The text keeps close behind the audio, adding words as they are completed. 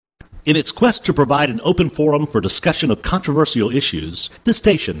In its quest to provide an open forum for discussion of controversial issues, this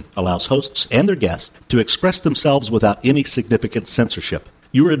station allows hosts and their guests to express themselves without any significant censorship.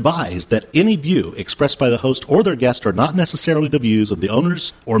 You are advised that any view expressed by the host or their guest are not necessarily the views of the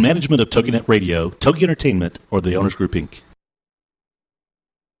owners or management of TogiNet Radio, Togi Entertainment, or the Owners Group, Inc.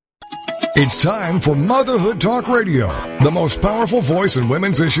 It's time for Motherhood Talk Radio, the most powerful voice in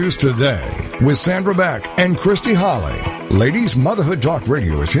women's issues today, with Sandra Beck and Christy Holly. Ladies, Motherhood Talk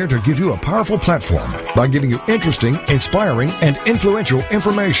Radio is here to give you a powerful platform by giving you interesting, inspiring, and influential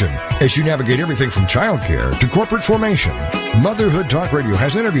information as you navigate everything from childcare to corporate formation. Motherhood Talk Radio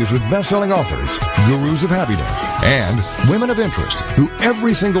has interviews with best-selling authors, gurus of happiness, and women of interest who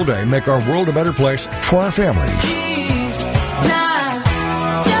every single day make our world a better place for our families.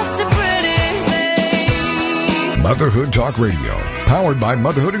 Motherhood Talk Radio, powered by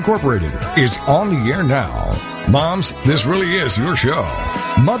Motherhood Incorporated, is on the air now. Moms, this really is your show.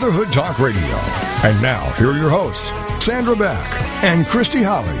 Motherhood Talk Radio. And now, here are your hosts, Sandra Beck and Christy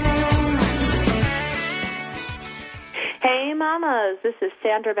Holly. Hey, mamas, this is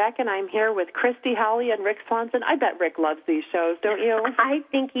Sandra Beck, and I'm here with Christy Holly and Rick Swanson. I bet Rick loves these shows, don't you? I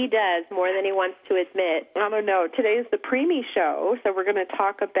think he does, more than he wants to admit. I don't know. Today is the preemie show, so we're going to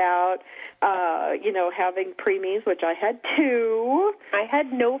talk about, having preemies, which I had two. I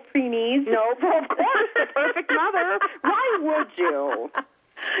had no preemies. No, of course, the perfect mother. Why would you?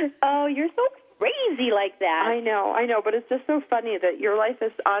 Oh, you're so crazy like that. I know, but it's just so funny that your life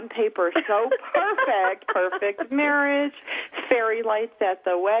is on paper so perfect. Perfect marriage, fairy lights at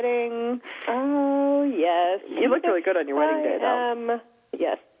the wedding. Oh, yes. You looked really good on your wedding day, though.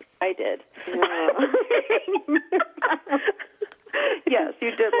 Yes, I did. Yes,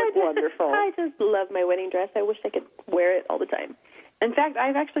 you did look wonderful. I just love my wedding dress. I wish I could wear it all the time. In fact,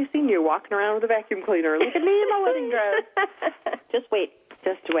 I've actually seen you walking around with a vacuum cleaner. Look at me in my wedding dress. Just wait.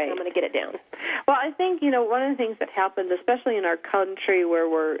 Just wait. I'm going to get it down. Well, I think, one of the things that happens, especially in our country where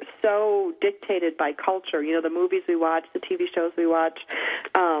we're so dictated by culture, the movies we watch, the TV shows we watch,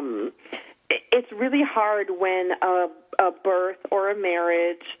 it's really hard when a birth or a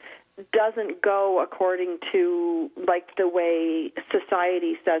marriage doesn't go according to, the way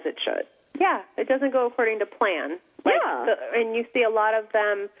society says it should. Yeah, it doesn't go according to plan. And you see a lot of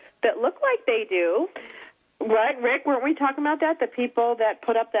them that look like they do. Right, Rick, weren't we talking about that? The people that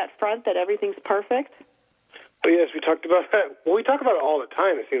put up that front that everything's perfect? Oh, yes, we talked about that. Well, we talk about it all the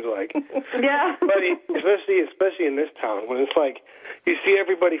time, it seems like. Yeah. But especially in this town, when it's like you see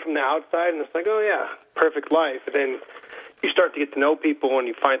everybody from the outside, and it's like, oh, yeah, perfect life. And then you start to get to know people, and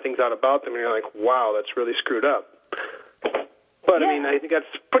you find things out about them, and you're like, wow, that's really screwed up. But, yeah. I think that's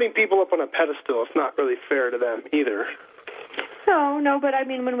putting people up on a pedestal. It's not really fair to them either. No, but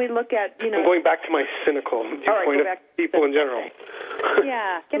when we look at, I'm going back to my cynical point of people in general.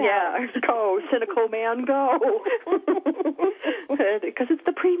 Yeah, get out. Go, cynical man, go. Because it's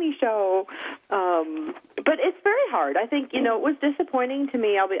the preemie show. But it's very hard. I think, it was disappointing to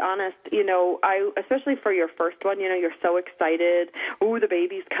me, I'll be honest. Especially for your first one, you're so excited. Ooh, the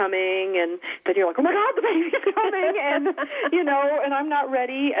baby's coming. And then you're like, oh, my God, the baby's coming. And, and I'm not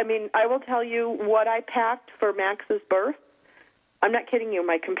ready. I will tell you what I packed for Max's birth. I'm not kidding you,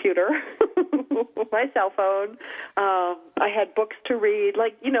 my computer, my cell phone. I had books to read, and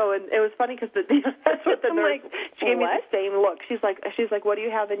it was funny because that's what the nurse, she gave me the same look. She's like, what do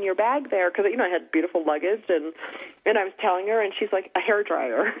you have in your bag there? Because, I had beautiful luggage, and I was telling her, and she's like, a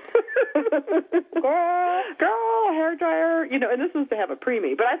hairdryer. Girl, a hairdryer. And this was to have a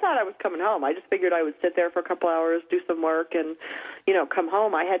preemie. But I thought I was coming home. I just figured I would sit there for a couple hours, do some work, and, come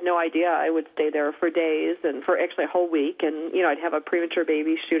home. I had no idea I would stay there for days and for actually a whole week, and, I'd have a premature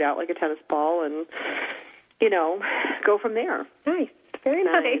baby shoot out like a tennis ball and, go from there. Nice. Very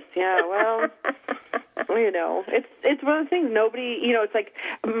nice. Yeah, well, it's one of the things nobody, it's like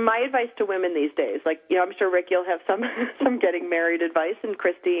my advice to women these days, I'm sure, Rick, you'll have some getting married advice, and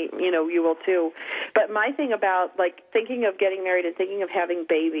Christy, you will too. But my thing about, thinking of getting married and thinking of having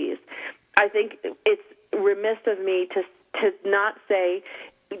babies, I think it's remiss of me to not say,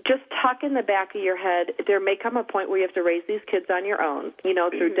 just tuck in the back of your head, there may come a point where you have to raise these kids on your own,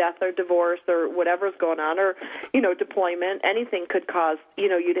 through death or divorce or whatever's going on, or, deployment. Anything could cause, you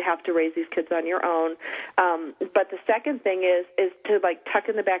to have to raise these kids on your own. But the second thing is to, tuck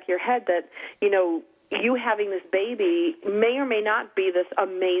in the back of your head that, you having this baby may or may not be this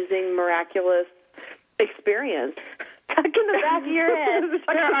amazing, miraculous experience. Tuck in the back of your head.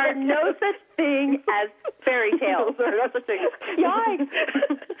 There are no such thing as fairy tales. There are no such thing. Yikes.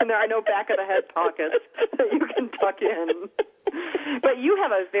 And there are no back of the head pockets that you can tuck in. But But you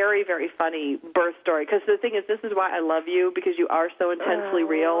have a very, very funny birth story, because the thing is, this is why I love you, because you are so intensely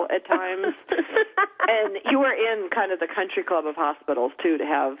real at times. And you were in kind of the country club of hospitals, too, to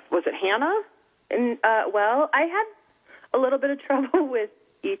have, was it Hannah? And, well, I had a little bit of trouble with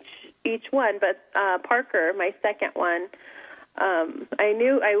each one, but Parker, my second one,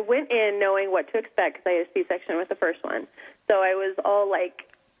 I went in knowing what to expect because I had a C-section with the first one. So I was all, like,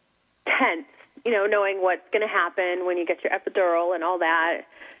 tense, knowing what's going to happen when you get your epidural and all that.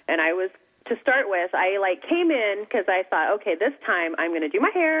 And I was, to start with, I, like, came in because I thought, okay, this time I'm going to do my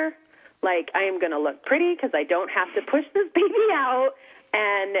hair. Like, I am going to look pretty because I don't have to push this baby out.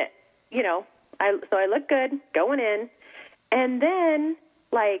 And, so I looked good going in. And then,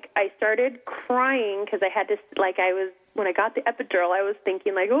 like, I started crying because I had to, like, when I got the epidural, I was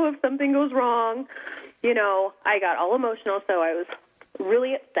thinking, like, oh, if something goes wrong, I got all emotional, so I was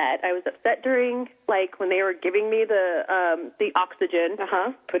really upset. I was upset during, like, when they were giving me the oxygen,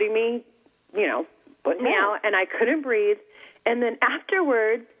 putting me, putting me out, and I couldn't breathe. And then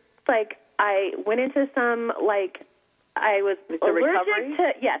afterwards, like, I went into some, like, I was allergic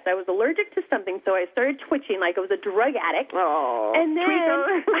to, yes, I was allergic to something, so I started twitching like I was a drug addict. Oh, and then, I know,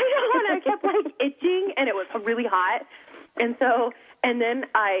 and I kept, like, itching, and it was really hot. And then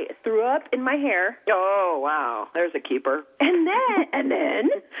I threw up in my hair. Oh, wow. There's a keeper. And then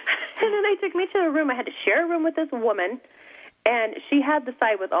they took me to a room. I had to share a room with this woman, and she had the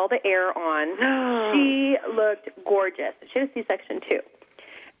side with all the air on. She looked gorgeous. She had a C-section, too.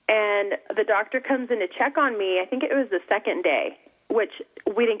 And the doctor comes in to check on me. I think it was the second day, which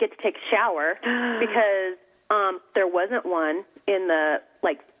we didn't get to take a shower because there wasn't one in the,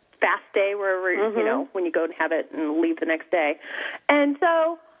 like, fast day where when you go and have it and leave the next day. And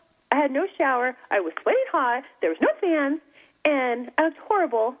so I had no shower. I was sweating hot. There was no fans, and I was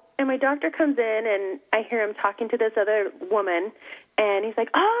horrible. And my doctor comes in, and I hear him talking to this other woman, and he's like,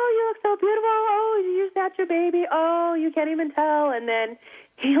 oh, you look so beautiful. Oh, you just had your baby. Oh, you can't even tell. And then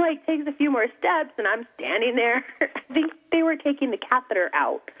he, like, takes a few more steps, and I'm standing there. I think they were taking the catheter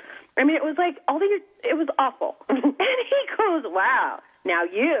out. I mean, it was like it was awful. And he goes, wow, now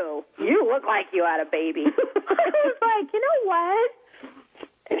you look like you had a baby. I was like, you know what?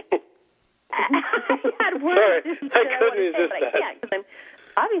 I had words that I couldn't resist that. Yeah, because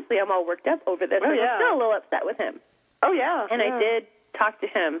I'm all worked up over this. Oh, and I'm still a little upset with him. Oh, yeah. And I did talk to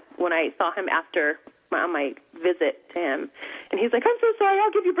him when I saw him after my visit to him. And he's like, I'm so sorry.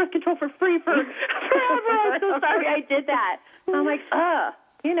 I'll give you birth control for free forever. I'm so sorry I did that. I'm like,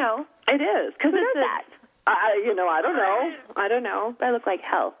 it is. Because it's that. I don't know. I look like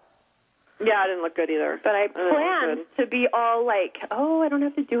hell. Yeah, I didn't look good either. But I planned to be all like, oh, I don't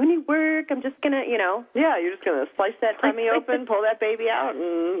have to do any work. I'm just going to, Yeah, you're just going to slice that tummy open, pull that baby out,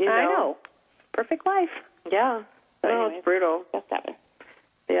 and, I know. Perfect life. Yeah. Anyway, it's brutal. That's happened.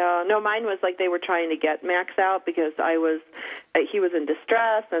 Yeah, no, mine was like they were trying to get Max out because he was in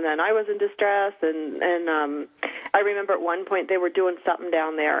distress, and then I was in distress, and I remember at one point they were doing something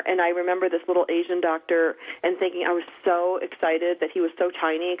down there, and I remember this little Asian doctor and thinking I was so excited that he was so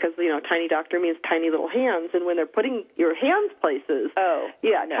tiny because, tiny doctor means tiny little hands, and when they're putting your hands places,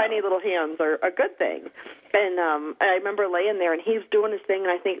 tiny little hands are a good thing. And I remember laying there, and he was doing his thing,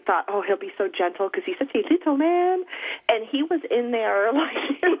 and I thought, oh, he'll be so gentle because he's such a little man, and he was in there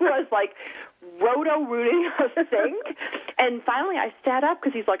like he was like roto-rooting a sink. And finally I sat up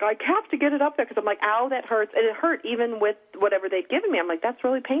because he's like, I have to get it up there because I'm like, ow, that hurts. And it hurt even with whatever they'd given me. I'm like, that's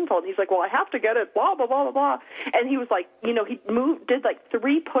really painful. And he's like, well, I have to get it, blah, blah, blah, blah, blah. And he was like, he did like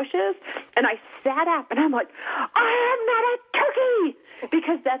 3 pushes, and I sat up, and I'm like, I am not a turkey.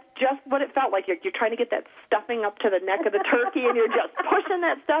 Because that's just what it felt like. You're trying to get that stuffing up to the neck of the turkey, and you're just pushing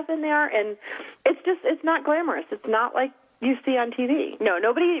that stuff in there, and it's not glamorous. It's not like you see on TV. No,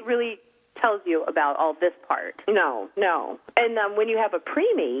 nobody really tells you about all this part. No. And when you have a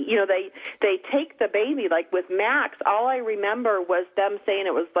preemie, they take the baby. Like with Max, all I remember was them saying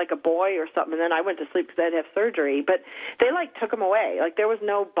it was like a boy or something, and then I went to sleep because I had to have surgery. But they, like, took him away. Like, there was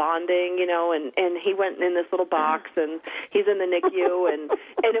no bonding, and he went in this little box, and he's in the NICU, and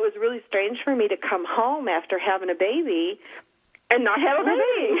it was really strange for me to come home after having a baby and not have a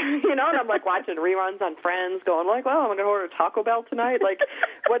baby, and I'm like watching reruns on Friends going like, well, I'm going to order Taco Bell tonight. Like,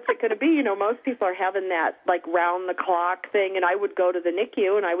 what's it going to be? Most people are having that, like, round-the-clock thing, and I would go to the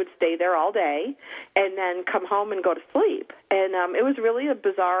NICU, and I would stay there all day and then come home and go to sleep. And it was really a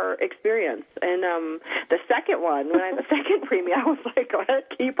bizarre experience. And the second one, when I had the second preemie, I was like, go ahead,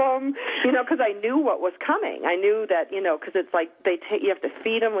 keep them, because I knew what was coming. I knew that, because it's like you have to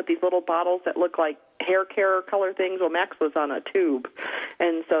feed them with these little bottles that look like hair care color things. Well, Max was on a tube,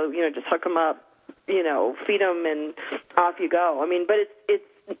 and so just hook them up, feed them and off you go. I mean, but it's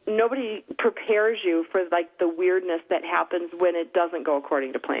nobody prepares you for like the weirdness that happens when it doesn't go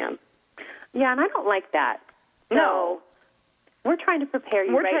according to plan. Yeah, and I don't like that. No. We're trying to prepare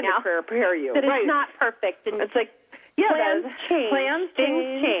you We're right now. trying to prepare you. That right. it's not perfect. And it's like, plans change. Plans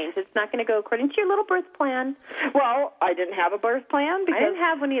Things change. It's not going to go according to your little birth plan. Well, I didn't have a birth plan because I didn't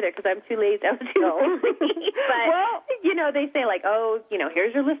have one either because I'm too lazy. I was too lazy. But, they say like,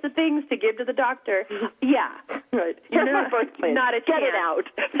 here's your list of things to give to the doctor. Yeah. Right. Here's my birth plan. Not a Get it out.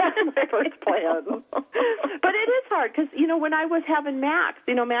 That's my birth plan. But it is hard because, when I was having Max,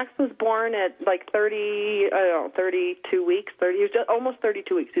 Max was born at like 32 weeks. He was just almost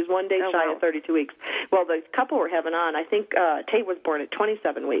 32 weeks. He was one day shy of 32 weeks. Well, the couple were having on. I think Tait was born at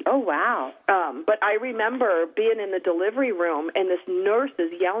 27 weeks. Oh, wow. But I remember being in the delivery room, and this nurse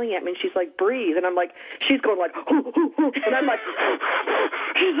is yelling at me, and she's like, breathe. And I'm like, she's going like, and I'm like,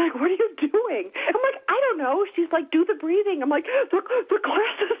 she's like, what are you doing? I'm like, I don't know. She's like, do the breathing. I'm like, the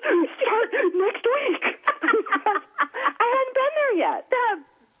classes start next week. I hadn't been there yet.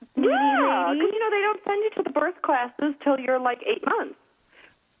 Yeah, because, they don't send you to the birth classes till you're like 8 months.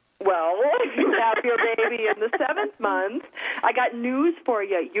 Well, if you have your baby in the 7th month, I got news for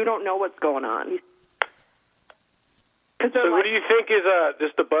you. You don't know what's going on. So who do you think is,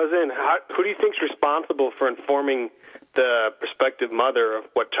 just to buzz in, who do you think is responsible for informing the prospective mother of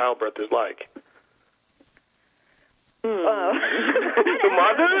what childbirth is like? The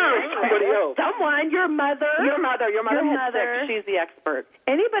mother or somebody else? Someone, your mother. Your mother. She's the expert.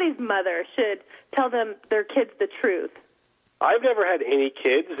 Anybody's mother should tell their kids the truth. I've never had any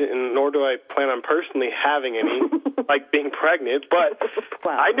kids, and nor do I plan on personally having any, like being pregnant, but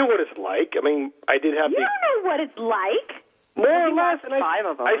I knew what it's like. I mean, I did have You don't know what it's like. More or less, and 5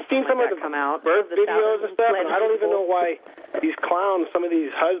 of them. I've seen some of the birth videos and stuff, and I don't even know why these clowns, some of these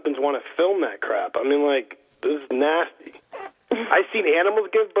husbands want to film that crap. I mean, like, this is nasty. I've seen animals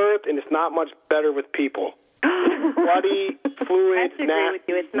give birth, and it's not much better with people. Bloody, fluid, I have to agree with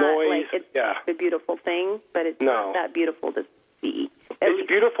you. It's not noise. like it's a beautiful thing, but it's not that beautiful to see. It's a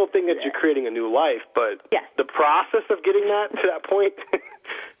beautiful thing that you're creating a new life, but the process of getting that to that point,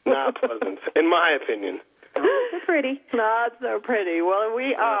 not pleasant, in my opinion. So pretty. Not so pretty. Well,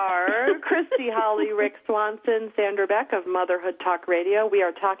 we are Christy Holly, Rick Swanson, Sandra Beck of Motherhood Talk Radio. We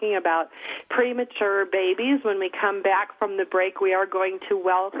are talking about premature babies. When we come back from the break, we are going to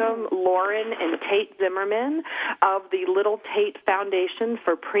welcome Lauren and Tait Zimmerman of the Little Tait Foundation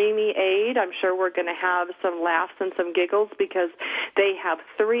for Preemie Aid. I'm sure we're going to have some laughs and some giggles because they have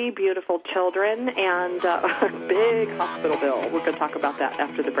 3 beautiful children and a big hospital bill. We're going to talk about that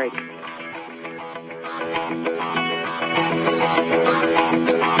after the break.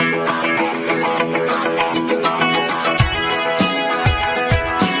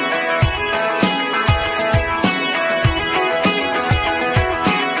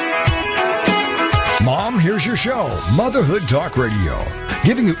 Mom, here's your show, Motherhood Talk Radio,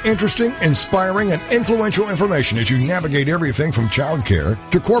 giving you interesting, inspiring, and influential information as you navigate everything from childcare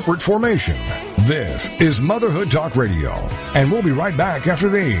to corporate formation. This is Motherhood Talk Radio, and we'll be right back after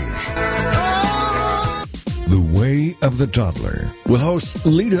these. The Way of the Toddler, with hosts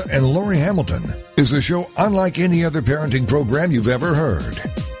Lita and Lori Hamilton, is a show unlike any other parenting program you've ever heard.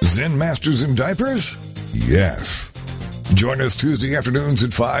 Zen Masters in Diapers? Yes. Join us Tuesday afternoons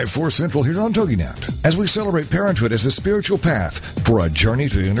at 4 Central here on TogiNet as we celebrate parenthood as a spiritual path for a journey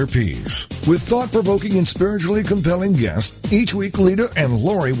to inner peace. With thought-provoking and spiritually compelling guests, each week Lita and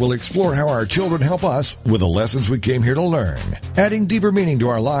Lori will explore how our children help us with the lessons we came here to learn, adding deeper meaning to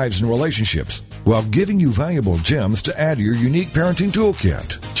our lives and relationships while giving you valuable gems to add to your unique parenting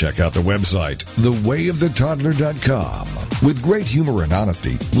toolkit. Check out the website, thewayofthetoddler.com. With great humor and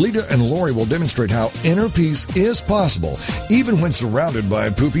honesty, Lita and Lori will demonstrate how inner peace is possible, even when surrounded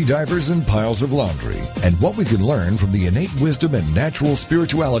by poopy diapers and piles of laundry, and what we can learn from the innate wisdom and natural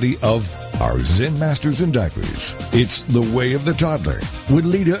spirituality of our Zen Masters in Diapers. It's The Way of the Toddler with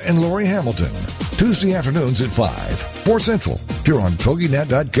Lita and Lori Hamilton. Tuesday afternoons at 4 Central, here on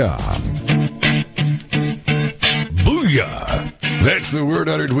TogiNet.com. Booyah! That's the word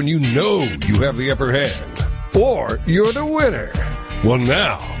uttered when you know you have the upper hand, or you're the winner. Well,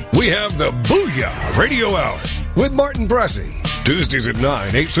 now, we have the Booyah Radio Hour with Martin Bressy, Tuesdays at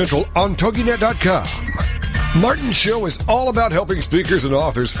 8 Central on TogiNet.com. Martin's show is all about helping speakers and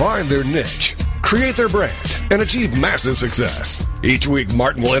authors find their niche, create their brand, and achieve massive success. Each week,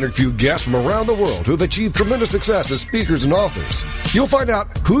 Martin will interview guests from around the world who have achieved tremendous success as speakers and authors. You'll find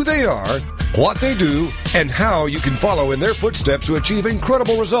out who they are, what they do, and how you can follow in their footsteps to achieve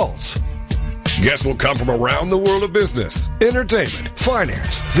incredible results. Guests will come from around the world of business, entertainment,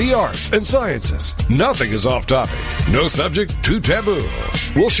 finance, the arts, and sciences. Nothing is off topic. No subject too taboo.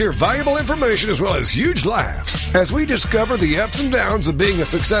 We'll share valuable information as well as huge laughs as we discover the ups and downs of being a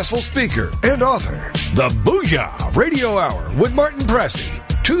successful speaker and author. The Booyah Radio Hour with Martin Pressey.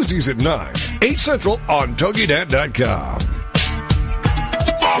 Tuesdays at 9, 8 Central on TogiNet.com.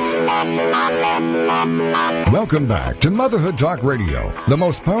 Welcome back to Motherhood Talk Radio, the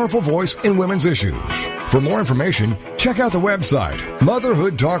most powerful voice in women's issues. For more information, check out the website,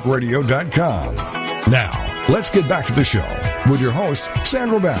 motherhoodtalkradio.com. Now, let's get back to the show with your hosts,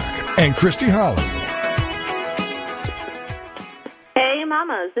 Sandra Beck and Christy Holly. Hey,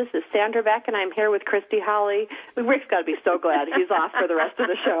 mamas, this is Sandra Beck, and I'm here with Christy Holly. Rick's got to be so glad he's off for the rest of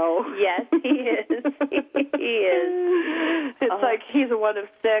the show. Yes, he is. He is. It's like he's one of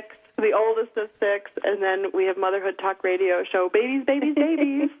 6, the oldest of 6, and then we have Motherhood Talk Radio show, babies, babies,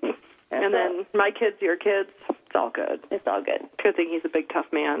 babies. And then my kids, your kids. It's all good. It's all good. Good thing he's a big,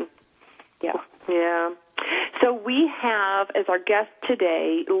 tough man. Yeah. Yeah. So we have, as our guest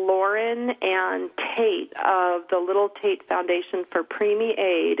today, Lauren and Tait of the Little Tait Foundation for Preemie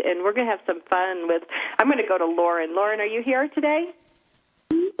Aid, and we're going to have some fun with, I'm going to go to Lauren. Lauren, are you here today?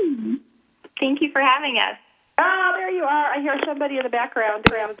 Mm-hmm. Thank you for having us. Oh, there you are. I hear somebody in the background.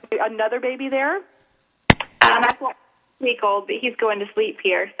 Do we have another baby there? That's 1 week old, but he's going to sleep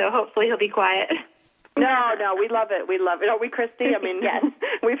here, so hopefully he'll be quiet. No, we love it. We love it. Are we, Christy? I mean, yes.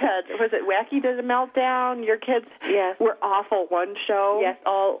 We've had, was it Wacky Did a Meltdown? Your kids were awful one show. Yes,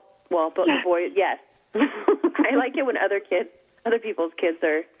 but the boy, yes. I like it when other people's kids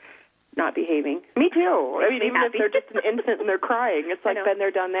are not behaving. Me too. I mean, even happy. if they're just an infant and they're crying, it's like been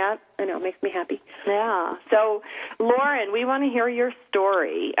there, done that. I know, it makes me happy. Yeah. So, Lauren, we want to hear your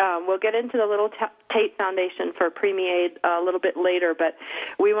story. We'll get into the Little Tait Foundation for Preemie Aid a little bit later, but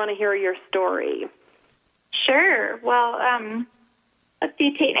we want to hear your story. Sure. Well, let's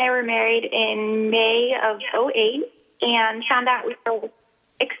see, Tait and I were married in May of 2008 and found out we were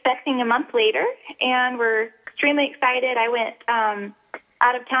expecting a month later, and we're extremely excited. I went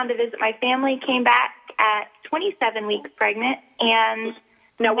out of town to visit my family, came back at 27 weeks pregnant, and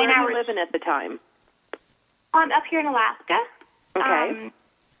now where were you living at the time? Up here in Alaska. Okay.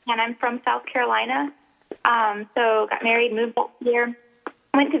 And I'm from South Carolina. So got married, moved up here,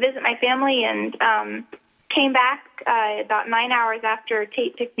 went to visit my family, and came back about 9 hours after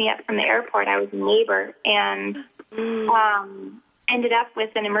Tait picked me up from the airport. I was in labor and ended up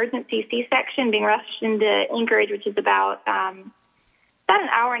with an emergency C-section, being rushed into Anchorage, which is about an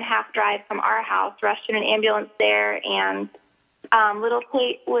hour-and-a-half drive from our house, rushed in an ambulance there, and little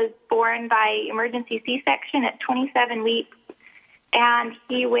Tait was born by emergency C-section at 27 weeks, and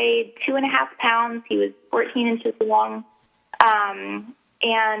he weighed 2.5 pounds. He was 14 inches long,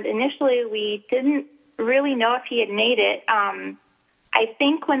 and initially we didn't really know if he had made it. I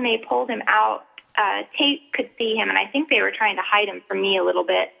think when they pulled him out, Tait could see him, and I think they were trying to hide him from me a little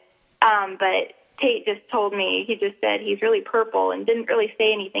bit, but Tait just told me, he just said he's really purple and didn't really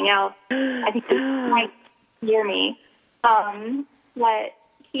say anything else. I think he might hear me. But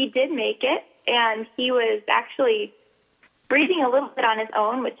he did make it, and he was actually breathing a little bit on his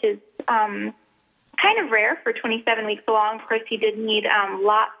own, which is kind of rare for 27 weeks along. Of course, he did need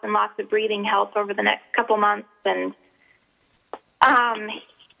lots and lots of breathing help over the next couple months, and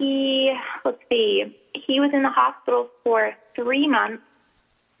he was in the hospital for 3 months.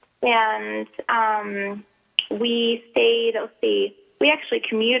 And we stayed, we actually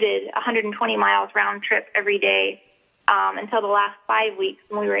commuted 120 miles round trip every day until the last 5 weeks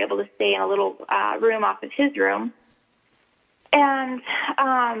when we were able to stay in a little room off of his room. And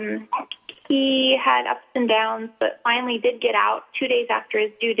he had ups and downs, but finally did get out 2 days after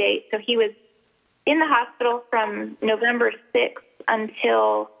his due date. So he was in the hospital from November 6th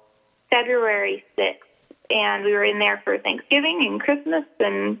until February 6th. And we were in there for Thanksgiving and Christmas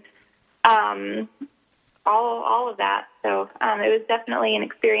and all of that. So it was definitely an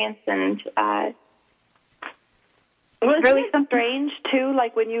experience, and was really something strange too.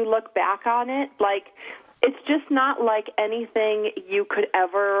 Like when you look back on it, like it's just not like anything you could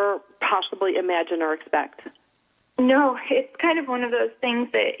ever possibly imagine or expect. No, it's kind of one of those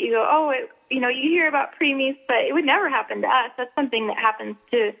things that you go, you hear about preemies, but it would never happen to us. That's something that happens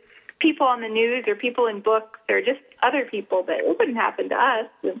to people on the news or people in books or just other people, but it wouldn't happen to us.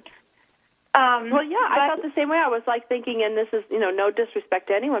 And Well, yeah, I felt the same way. I was like thinking, and this is, no disrespect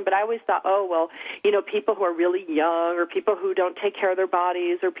to anyone, but I always thought, oh, well, people who are really young or people who don't take care of their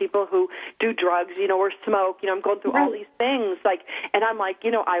bodies or people who do drugs, or smoke, I'm going through all these things. And I'm like,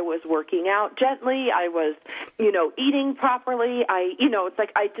 I was working out gently. I was, eating properly. It's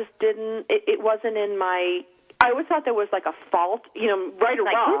like I just didn't, it wasn't in my, I always thought there was like a fault, right or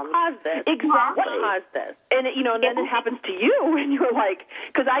wrong. Who caused this? Exactly. What caused this? And, and then it happens to you, and you're like,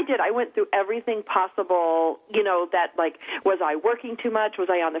 because I went through everything possible, that like, was I working too much? Was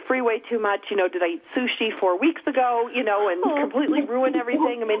I on the freeway too much? Did I eat sushi 4 weeks ago, and completely ruin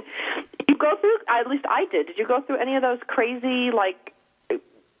everything? I mean, you go through, at least I did. Did you go through any of those crazy, like,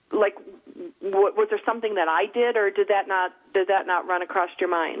 was there something that I did, or did that not run across your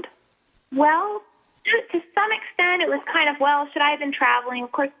mind? Well, to some extent, it was kind of, should I have been traveling?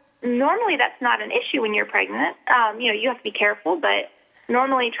 Of course, normally that's not an issue when you're pregnant. You have to be careful, but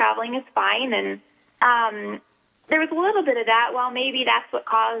normally traveling is fine. And there was a little bit of that. Well, maybe that's what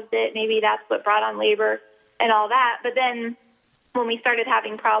caused it. Maybe that's what brought on labor and all that. But then when we started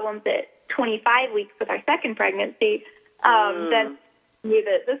having problems at 25 weeks with our second pregnancy, then we knew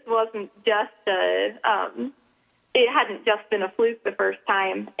that this wasn't just it hadn't just been a fluke the first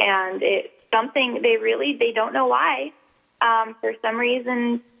time, and it's something they don't know why. For some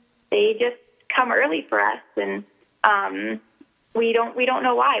reason, they just come early for us, and we don't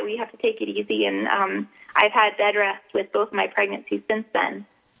know why. We have to take it easy, and I've had bed rest with both my pregnancies since then.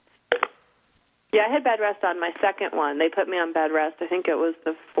 Yeah, I had bed rest on my second one. They put me on bed rest. I think it was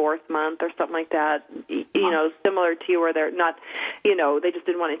the 4th month or something like that. Similar to you, where they're not, they just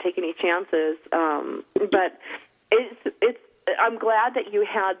didn't want to take any chances. But it's. I'm glad that you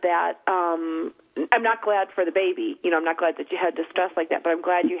had that. I'm not glad for the baby. I'm not glad that you had distress like that, but I'm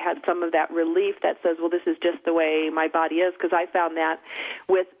glad you had some of that relief that says, well, this is just the way my body is, because I found that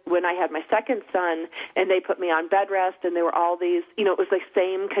when I had my second son and they put me on bed rest and there were all these, it was the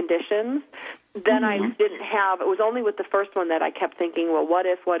same conditions. Then I didn't have, it was only with the first one that I kept thinking, well, what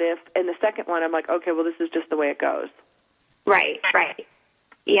if? And the second one, I'm like, okay, well, this is just the way it goes. Right.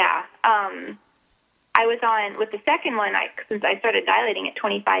 Yeah. I was on, with the second one, since I started dilating at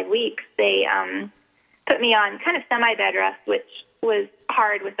 25 weeks, they put me on kind of semi-bed rest, which was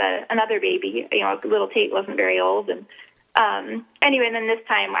hard with another baby. Little Tait wasn't very old. And anyway, and then this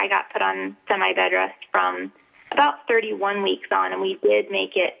time I got put on semi-bed rest from about 31 weeks on, and we did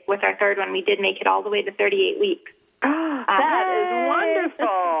make it, with our third one, we did make it all the way to 38 weeks. That is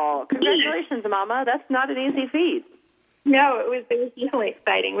wonderful. Congratulations, Mama. That's not an easy feat. No, it was definitely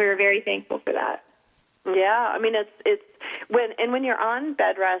exciting. We were very thankful for that. Yeah, I mean it's when you're on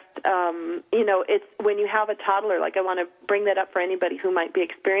bed rest, it's when you have a toddler. Like, I want to bring that up for anybody who might be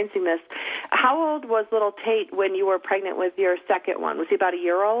experiencing this. How old was little Tait when you were pregnant with your second one? Was he about a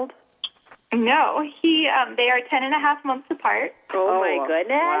year old? No, they are 10.5 months apart. Oh my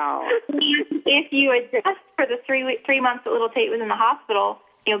goodness! Wow. If you adjust for the 3 months that little Tait was in the hospital,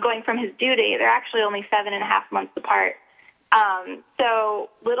 going from his due date, they're actually only 7.5 months apart. So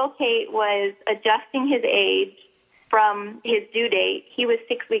little Tait was adjusting his age from his due date. He was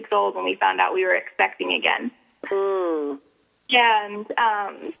 6 weeks old when we found out we were expecting again. And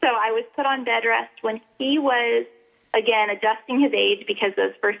so I was put on bed rest when he was, again, adjusting his age, because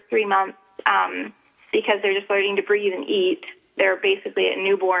those first 3 months, because they're just learning to breathe and eat, they're basically a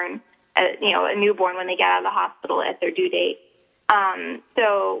newborn when they get out of the hospital at their due date.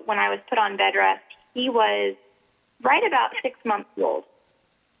 So when I was put on bed rest, he was right about 6 months old,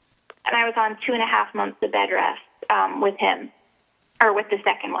 and I was on 2.5 months of bed rest with him, or with the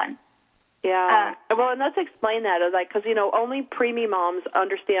second one. Yeah. Well, and let's explain that, because only preemie moms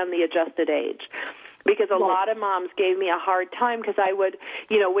understand the adjusted age, because a lot of moms gave me a hard time, because I would,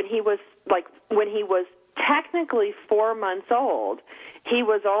 when he was technically 4 months old, he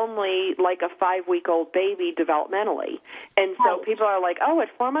was only like a 5-week-old baby developmentally. And so people are like, oh, at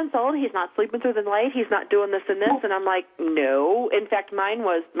 4 months old, he's not sleeping through the night, he's not doing this and this. And I'm like, no. In fact, my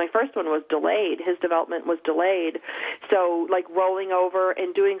first one was delayed. His development was delayed. So like rolling over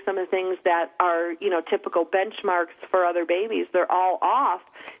and doing some of the things that are, typical benchmarks for other babies, they're all off,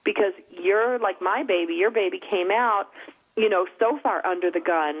 because you're like my baby, your baby came out so far under the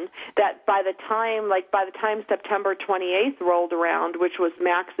gun that by the time September 28th rolled around, which was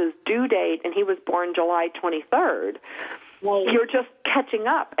Max's due date, and he was born July 23rd, you're just catching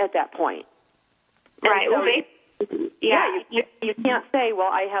up at that point. Right. So, you can't say,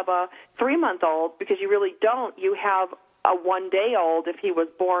 well, I have a 3-month-old, because you really don't. You have a 1-day-old if he was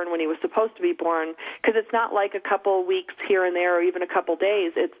born when he was supposed to be born, because it's not like a couple weeks here and there or even a couple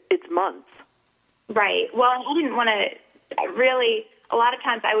days. It's months. Right. Well, I didn't want to really, a lot of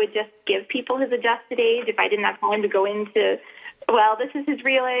times I would just give people his adjusted age if I didn't have time to go into, well, this is his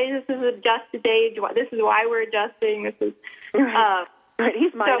real age, this is adjusted age, this is why we're adjusting, this is... Right,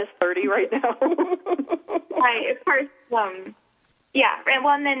 he's minus 30 right now. Right, of course, yeah.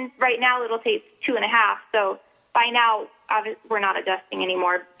 And then right now Little Tate's 2.5, so by now we're not adjusting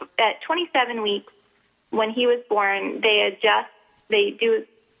anymore. At 27 weeks, when he was born, they do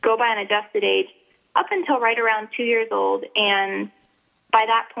go by an adjusted age up until right around 2 years old, and by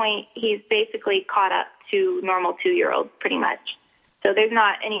that point, he's basically caught up to normal 2-year-olds pretty much. So there's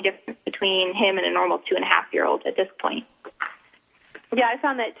not any difference between him and a normal 2.5-year-old at this point. Yeah, I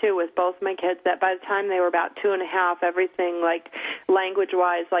found that too with both my kids, that by the time they were about 2.5, everything, like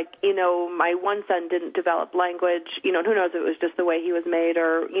language-wise, like, you know, my one son didn't develop language. You know, who knows if it was just the way he was made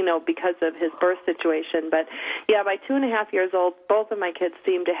or, you know, because of his birth situation. But, yeah, by 2.5 years old, both of my kids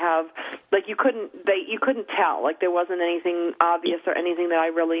seemed to have, like, you couldn't tell. Like, there wasn't anything obvious or anything that I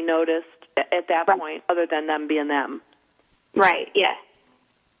really noticed at that point other than them being them. Right, yes.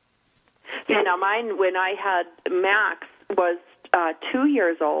 You know, mine, when I had Max, was 2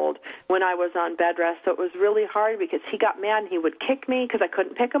 years old when I was on bed rest, so it was really hard because he got mad and he would kick me because I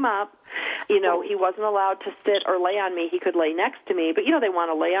couldn't pick him up. You know, he wasn't allowed to sit or lay on me. He could lay next to me, but, you know, they want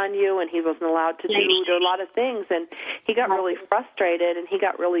to lay on you, and he wasn't allowed to do a lot of things, and he got really frustrated, and he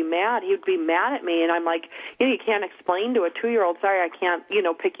got really mad. He would be mad at me, and I'm like, you know, you can't explain to a 2-year-old, sorry, I can't, you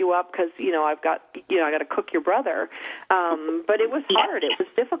know, pick you up because, you know, I got to cook your brother. But it was hard. It was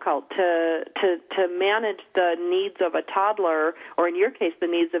difficult to manage the needs of a toddler, or in your case, the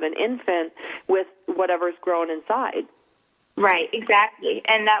needs of an infant, with whatever's grown inside. Right, exactly.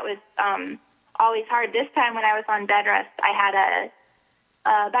 And that was always hard. This time when I was on bed rest, I had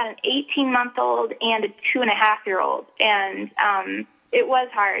about an 18-month-old and a 2.5-year-old. And it was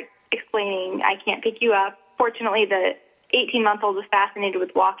hard explaining, I can't pick you up. Fortunately, the 18-month-old was fascinated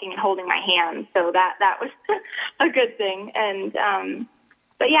with walking and holding my hand, so that was a good thing. And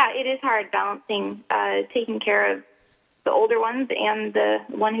but yeah, it is hard balancing taking care of the older ones and the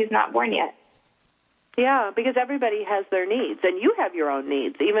one who's not born yet. Yeah, because everybody has their needs, and you have your own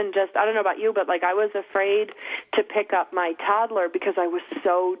needs. Even just, I don't know about you, but like I was afraid to pick up my toddler because I was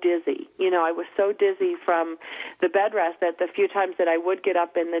so dizzy. You know, I was so dizzy from the bed rest that the few times that I would get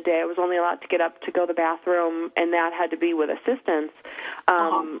up in the day, I was only allowed to get up to go to the bathroom, and that had to be with assistance.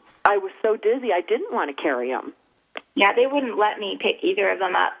 I was so dizzy, I didn't want to carry him. Yeah, they wouldn't let me pick either of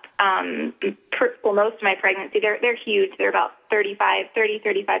them up. Well, most of my pregnancy, they're huge. They're about 35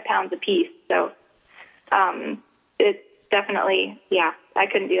 pounds apiece, so... it's definitely, yeah, I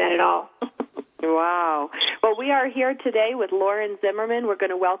couldn't do that at all. Wow. Well, we are here today with Lauren Zimmerman. We're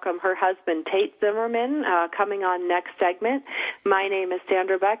going to welcome her husband, Tait Zimmerman, coming on next segment. My name is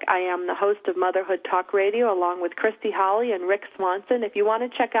Sandra Beck. I am the host of Motherhood Talk Radio, along with Christy Holly and Rick Swanson. If you want to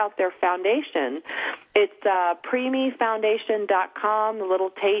check out their foundation, it's preemiefoundation.com. The Little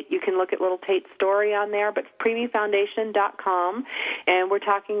Tait, you can look at Little Tait's story on there, but preemiefoundation.com. And we're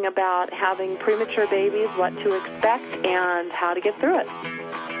talking about having premature babies, what to expect, and how to get through it.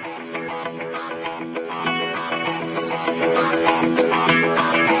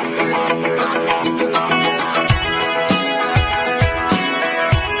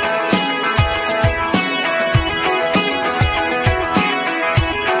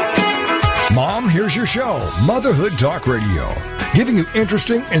 Mom, here's your show, Motherhood Talk Radio, giving you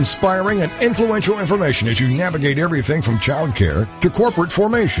interesting, inspiring, and influential information as you navigate everything from childcare to corporate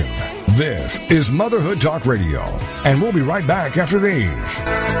formation. This is Motherhood Talk Radio, and we'll be right back after these.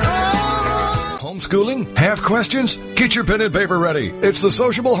 Homeschooling? Have questions? Get your pen and paper ready. It's the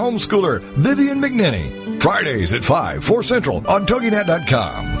sociable homeschooler, Vivian McNinney. Fridays at 5, 4 Central on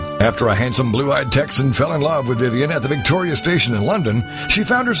TogiNet.com. After a handsome blue-eyed Texan fell in love with Vivian at the Victoria Station in London, she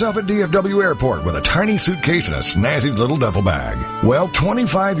found herself at DFW Airport with a tiny suitcase and a snazzy little duffel bag. Well,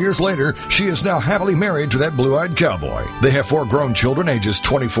 25 years later, she is now happily married to that blue-eyed cowboy. They have 4 grown children, ages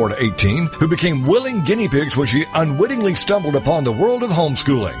 24 to 18, who became willing guinea pigs when she unwittingly stumbled upon the world of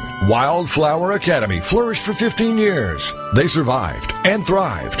homeschooling. Wildflower Academy flourished for 15 years. They survived and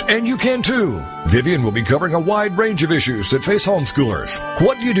thrived, and you can too. Vivian will be covering a wide range of issues that face homeschoolers.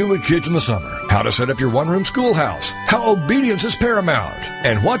 What do you do with kids in the summer? How to set up your one-room schoolhouse? How obedience is paramount?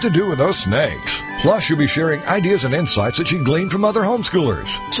 And what to do with those snakes? Plus, you'll be sharing ideas and insights that she gleaned from other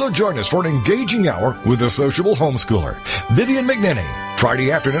homeschoolers. So join us for an engaging hour with the sociable homeschooler, Vivian McNinney.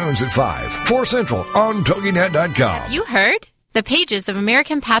 Friday afternoons at 5, 4 Central on TogiNet.com. Have you heard? The pages of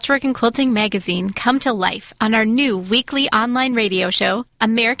American Patchwork and Quilting magazine come to life on our new weekly online radio show,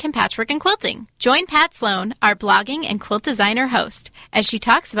 American Patchwork and Quilting. Join Pat Sloan, our blogging and quilt designer host, as she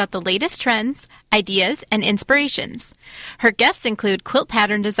talks about the latest trends, ideas, and inspirations. Her guests include quilt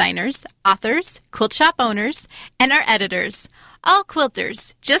pattern designers, authors, quilt shop owners, and our editors. All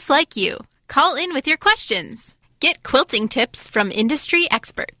quilters, just like you. Call in with your questions. Get quilting tips from industry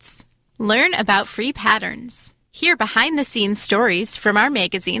experts. Learn about free patterns. Hear behind-the-scenes stories from our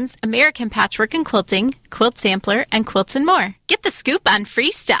magazines, American Patchwork and Quilting, Quilt Sampler, and Quilts and More. Get the scoop on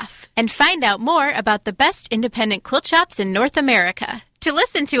free stuff and find out more about the best independent quilt shops in North America. To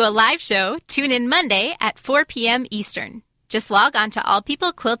listen to a live show, tune in Monday at 4 p.m. Eastern. Just log on to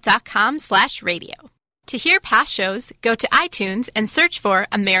allpeoplequilt.com/radio. To hear past shows, go to iTunes and search for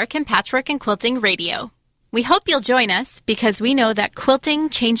American Patchwork and Quilting Radio. We hope you'll join us because we know that quilting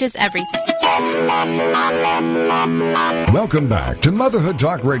changes everything. Welcome back to Motherhood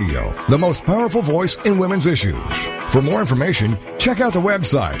Talk Radio, the most powerful voice in women's issues. For more information, check out the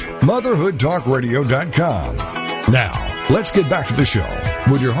website, motherhoodtalkradio.com. Now, let's get back to the show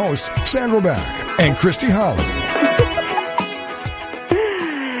with your hosts, Sandra Beck and Christy Holly.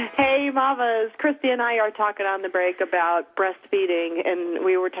 Mamas, Christy and I are talking on the break about breastfeeding, and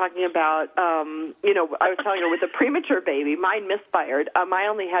we were talking about, I was telling her with a premature baby, mine misfired. I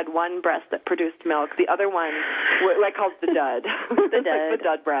only had one breast that produced milk. The other one, I called the dud. The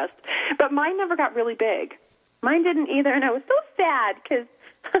dud breast. But mine never got really big. Mine didn't either, and I was so sad because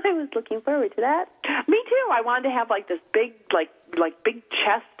I was looking forward to that. Me too. I wanted to have this big, big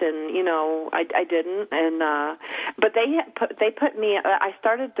chest, and I didn't. And but they put me. I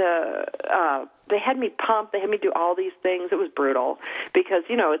started to. They had me pump. They had me do all these things. It was brutal because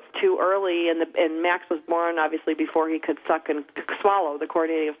it's too early, and Max was born obviously before he could suck and swallow, the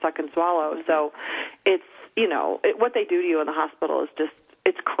coordinating of suck and swallow. So it's what they do to you in the hospital is just.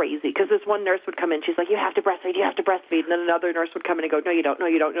 It's crazy because this one nurse would come in. She's like, you have to breastfeed. And then another nurse would come in and go, no, you don't.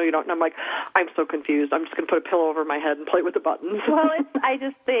 And I'm like, I'm so confused. I'm just going to put a pillow over my head and play with the buttons. Well, I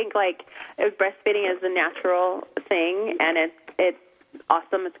just think breastfeeding is a natural thing, and it's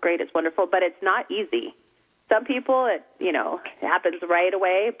awesome. It's great. It's wonderful, but it's not easy. Some people, it happens right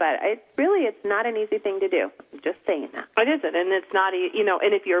away, but it's not an easy thing to do. I'm just saying that. It isn't, and it's not,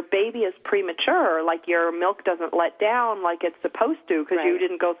 and if your baby is premature, your milk doesn't let down like it's supposed to because you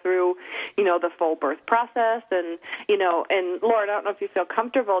didn't go through, the full birth process, and Lauren, I don't know if you feel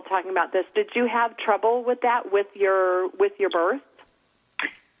comfortable talking about this. Did you have trouble with that with your birth?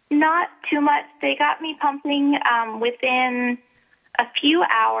 Not too much. They got me pumping within a few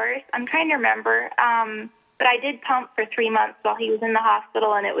hours. I'm trying to remember. But I did pump for 3 months while he was in the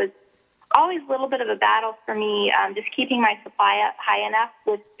hospital, and it was always a little bit of a battle for me, just keeping my supply up high enough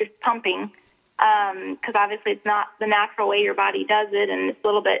with just pumping, because obviously it's not the natural way your body does it, and it's a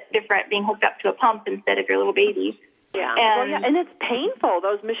little bit different being hooked up to a pump instead of your little baby. Yeah. And it's painful.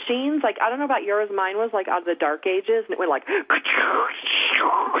 Those machines, I don't know about yours, mine was out of the dark ages, and it went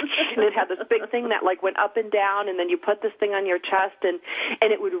and it had this big thing that went up and down, and then you put this thing on your chest, and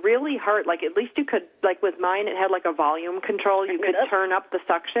it would really hurt. At least you could, with mine, it had a volume control. You could turn up the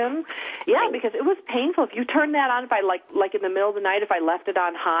suction. Yeah, because it was painful. If you turned that on, if I in the middle of the night, if I left it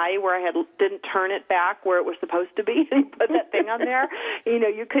on high where I didn't turn it back where it was supposed to be, and put that thing on there,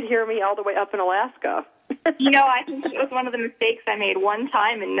 you could hear me all the way up in Alaska. I think it was one of the mistakes I made one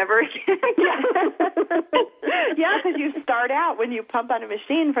time and never again. Yeah, because you start out when you pump on a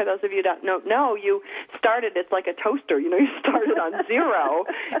machine, for those of you that don't know, you started, it's like a toaster, you started on 0,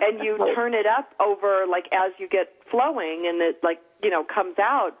 and you turn it up over, as you get flowing, and it, comes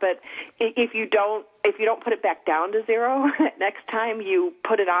out. But if you don't put it back down to 0, next time you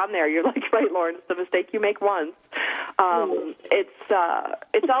put it on there, you're right, Lauren, it's the mistake you make once.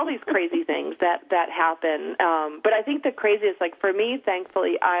 It's all these crazy things that happen. But I think the craziest, for me,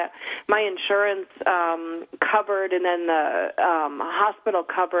 thankfully, my insurance covered, and then the hospital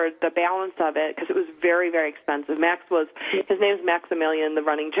covered the balance of it because it was very, very expensive. His name's Maximilian. The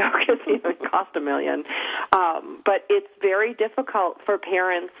running joke is it cost $1 million. But it's very difficult for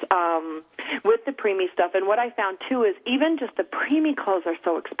parents with the preemie stuff. And what I found too is even just the preemie clothes are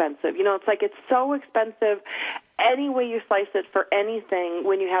so expensive. It's so expensive any way you slice it for anything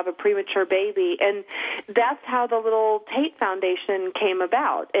when you have a premature baby. And that's how the Little Tait Foundation came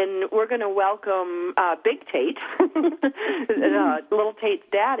about. And we're going to welcome Big Tait, Little Tait's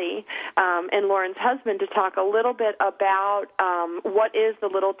daddy, and Lauren's husband to talk a little bit about what is the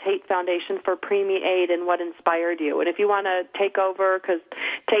Little Tait Foundation for Preemie Aid and what inspired you. And if you want to take over, because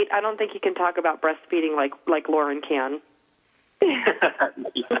Tait, I don't think you can talk about breastfeeding like Lauren can.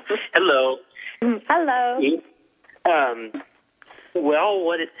 Hello. Hello. Well,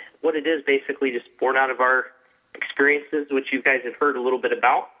 what it is basically just born out of our experiences, which you guys have heard a little bit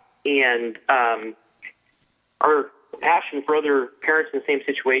about, and our passion for other parents in the same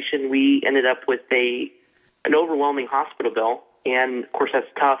situation. We ended up with an overwhelming hospital bill, and of course that's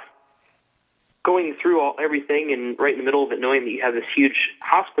tough. Going through everything and right in the middle of it, knowing that you have this huge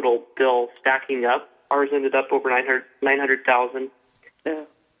hospital bill stacking up. Ours ended up over $900,000. Yeah.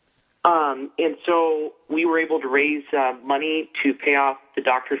 And so we were able to raise money to pay off the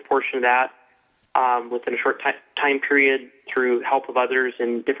doctor's portion of that within a short time period through help of others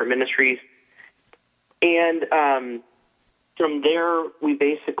in different ministries. And from there, we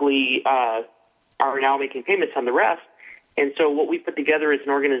basically are now making payments on the rest. And so what we put together is an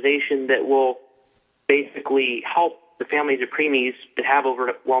organization that will basically help the families of preemies that have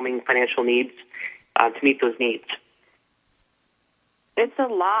overwhelming financial needs to meet those needs. It's a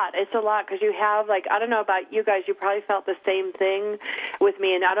lot. It's a lot because you have, like, I don't know about you guys, you probably felt the same thing with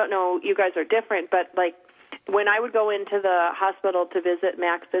me, and I don't know, you guys are different, but, like, when I would go into the hospital to visit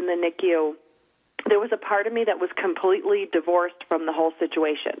Max in the NICU, there was a part of me that was completely divorced from the whole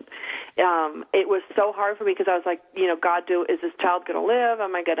situation. It was so hard for me because I was like, God, is this child going to live?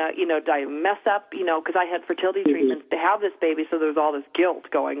 Am I going to, did I mess up? Because I had fertility treatments to have this baby, so there was all this guilt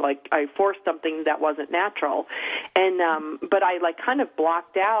going. Like, I forced something that wasn't natural. And, but I, like, kind of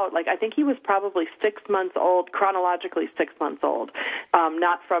blocked out. Like, I think he was probably 6 months old, chronologically 6 months old,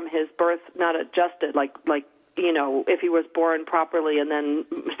 not from his birth, not adjusted, like, if he was born properly, and then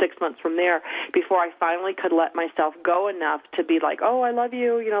 6 months from there, before I finally could let myself go enough to be like, oh, I love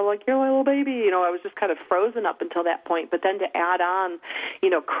you, like, you're my little baby. I was just kind of frozen up until that point. But then to add on,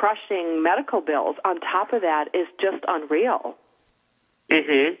 crushing medical bills on top of that is just unreal.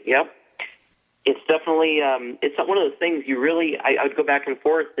 Mm-hmm, yep. It's definitely, it's one of those things you really, I would go back and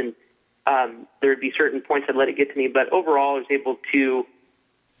forth, and there would be certain points I'd let it get to me, but overall I was able to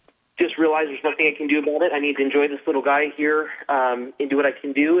just realize there's nothing I can do about it. I need to enjoy this little guy here and do what I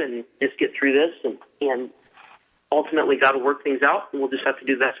can do and just get through this. And ultimately, God will work things out, and we'll just have to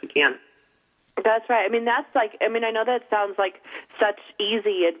do the best we can. That's right. I know that sounds like such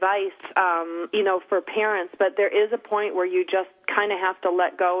easy advice, for parents, but there is a point where you just kind of have to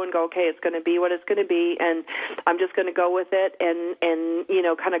let go and go, okay, it's going to be what it's going to be, and I'm just going to go with it and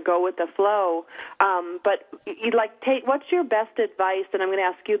kind of go with the flow. But Tait, what's your best advice? And I'm going to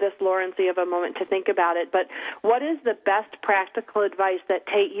ask you this, Lauren, so you have a moment to think about it. But what is the best practical advice that,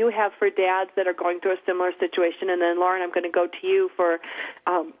 Tait, you have for dads that are going through a similar situation? And then, Lauren, I'm going to go to you for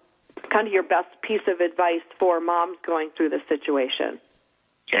kind of your best piece of advice for moms going through this situation.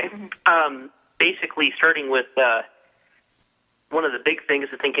 Okay. Basically, starting with one of the big things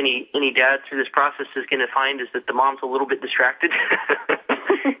I think any dad through this process is going to find is that the mom's a little bit distracted.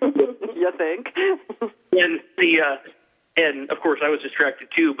 You think? And of course I was distracted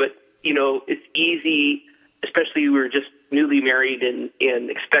too, but it's easy, especially we were just newly married and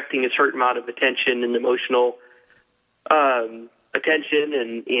expecting a certain amount of attention and emotional attention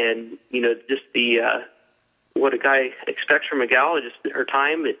and just the what a guy expects from a gal, just her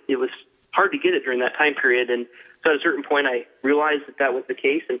time. It was hard to get it during that time period, and so at a certain point I realized that was the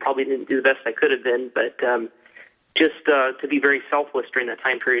case and probably didn't do the best I could have been, but just to be very selfless during that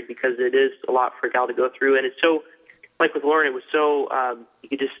time period, because it is a lot for a gal to go through. And it's so, like with Lauren, it was so, you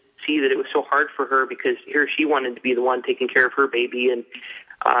could just see that it was so hard for her because here she wanted to be the one taking care of her baby. And,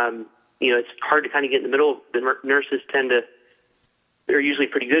 it's hard to kind of get in the middle. The nurses they're usually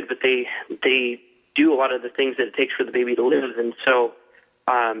pretty good, but they do a lot of the things that it takes for the baby to live. And so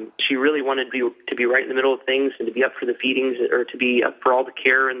she really wanted to be right in the middle of things and to be up for the feedings or to be up for all the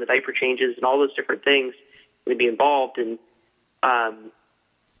care and the diaper changes and all those different things. To be involved in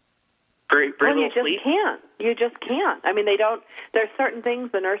very little sleep. You just can't. I mean, there's certain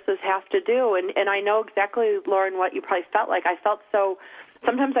things the nurses have to do, and I know exactly, Lauren, what you probably felt like.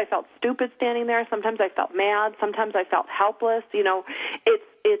 Sometimes I felt stupid standing there, sometimes I felt mad, sometimes I felt helpless.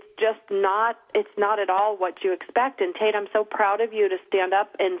 It's just not at all what you expect. And Tait, I'm so proud of you to stand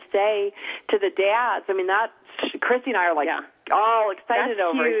up and say to the dads, I mean, Christy and I are all excited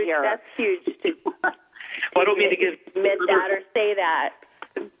That's over huge. here. That's huge. Well, I don't mean to admit that or say that.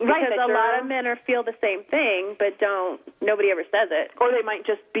 Right, because a lot of men feel the same thing, but nobody ever says it. Or they might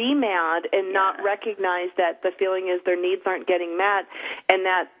just be mad and not recognize that the feeling is their needs aren't getting met, and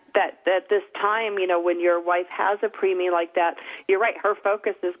that at this time, when your wife has a preemie like that, you're right, her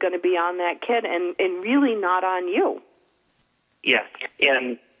focus is going to be on that kid and really not on you. Yes,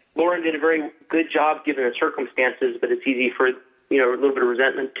 and Lauren did a very good job given the circumstances, but it's easy for, a little bit of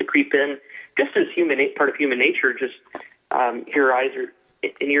resentment to creep in. Just as part of human nature, just her eyes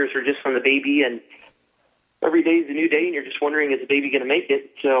and ears are just on the baby, and every day is a new day, and you're just wondering, is the baby going to make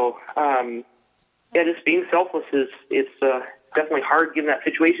it? So, just being selfless it's definitely hard given that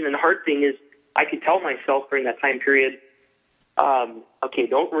situation. And the hard thing is, I could tell myself during that time period, okay,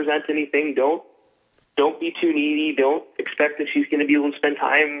 don't resent anything, don't be too needy, don't expect that she's going to be able to spend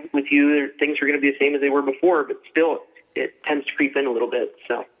time with you, or things are going to be the same as they were before, but still, it tends to creep in a little bit.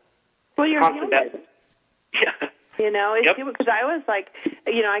 So, well, you're human. Yeah. Because I was like,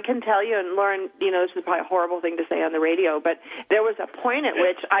 I can tell you, and Lauren, this is probably a horrible thing to say on the radio, but there was a point at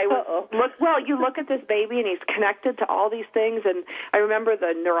which I was, you look at this baby, and he's connected to all these things, and I remember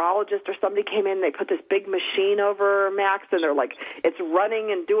the neurologist or somebody came in, and they put this big machine over Max, and they're like, it's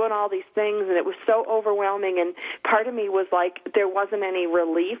running and doing all these things, and it was so overwhelming, and part of me was like, there wasn't any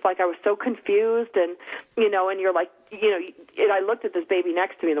relief, like I was so confused, and, and you're like, and I looked at this baby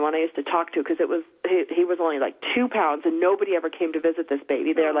next to me, the one I used to talk to, because he was only like 2 pounds, and nobody ever came to visit this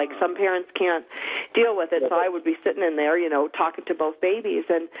baby. They're like, some parents can't deal with it, so I would be sitting in there, talking to both babies,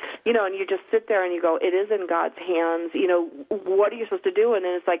 and and you just sit there and you go, it is in God's hands. What are you supposed to do? And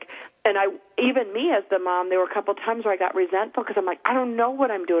then it's like, and even me as the mom, there were a couple times where I got resentful because I'm like, I don't know what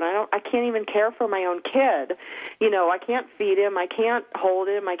I'm doing. I can't even care for my own kid. I can't feed him. I can't hold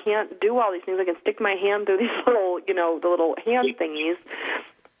him. I can't do all these things. I can stick my hand through these little, the little hand thingies.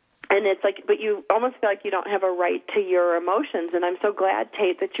 And it's like, but you almost feel like you don't have a right to your emotions. And I'm so glad,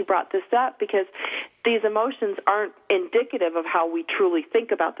 Tait, that you brought this up, because these emotions aren't indicative of how we truly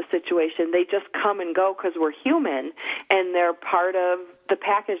think about the situation. They just come and go because we're human, and they're part of the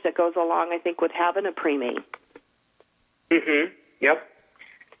package that goes along, I think, with having a preemie. Mm-hmm. Yep.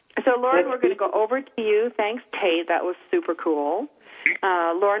 So, Lauren, we're going to go over to you. Thanks, Tait. That was super cool.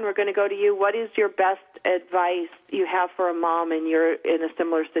 Lauren, we're going to go to you. What is your best advice you have for a mom and you're in a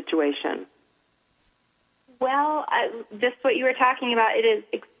similar situation? Well, just what you were talking about, it is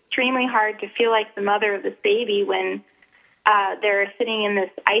extremely hard to feel like the mother of this baby when they're sitting in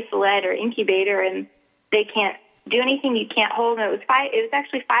this isolette or incubator and they can't do anything. You can't hold them. It was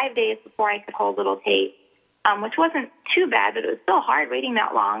actually 5 days before I could hold little Tait, which wasn't too bad, but it was still hard waiting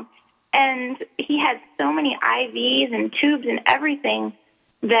that long. And he had so many IVs and tubes and everything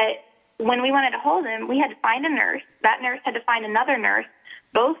that when we wanted to hold him, we had to find a nurse. That nurse had to find another nurse.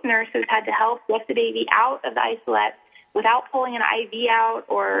 Both nurses had to help get the baby out of the isolette without pulling an IV out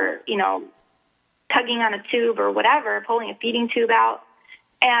or, tugging on a tube or whatever, pulling a feeding tube out.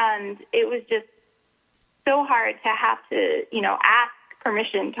 And it was just so hard to have to, ask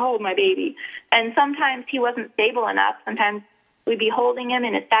permission to hold my baby. And sometimes he wasn't stable enough. Sometimes we'd be holding him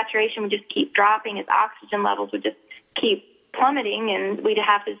and his saturation would just keep dropping. His oxygen levels would just keep plummeting, and we'd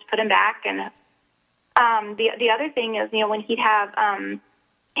have to just put him back. And the other thing is, when he'd have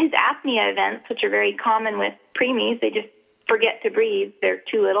his apnea events, which are very common with preemies, they just forget to breathe. They're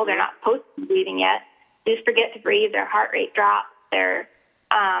too little. They're not supposed to be breathing yet. They just forget to breathe. Their heart rate drops.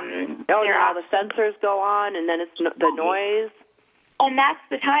 All the sensors go on, and then it's the noise. And that's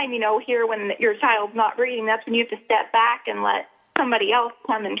the time, here when your child's not breathing, that's when you have to step back and let somebody else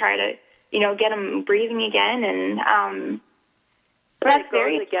come and try to, get them breathing again. And that's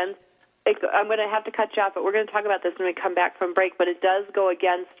very against. I'm going to have to cut you off, but we're going to talk about this when we come back from break. But it does go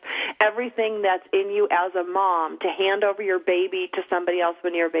against everything that's in you as a mom to hand over your baby to somebody else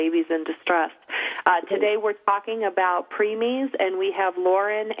when your baby's in distress. Today we're talking about preemies, and we have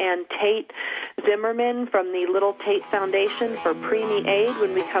Lauren and Tait Zimmerman from the Little Tait Foundation for Preemie Aid.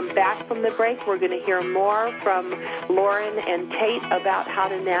 When we come back from the break, we're going to hear more from Lauren and Tait about how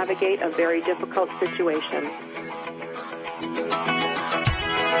to navigate a very difficult situation.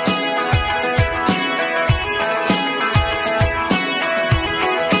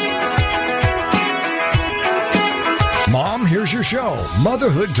 Mom, here's your show,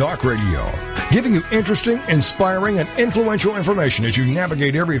 Motherhood Talk Radio, giving you interesting, inspiring, and influential information as you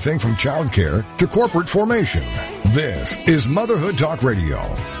navigate everything from childcare to corporate formation. This is Motherhood Talk Radio,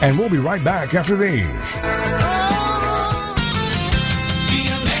 and we'll be right back after these. The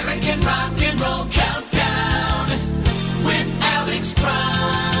American Rock and Roll Countdown with Alex Bryan.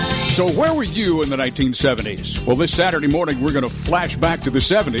 So where were you in the 1970s? Well, this Saturday morning, we're going to flash back to the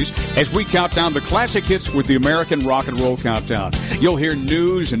 70s as we count down the classic hits with the American Rock and Roll Countdown. You'll hear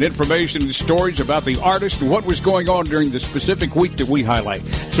news and information and stories about the artist and what was going on during the specific week that we highlight.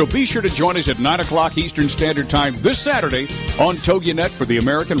 So be sure to join us at 9 o'clock Eastern Standard Time this Saturday on TogiNet for the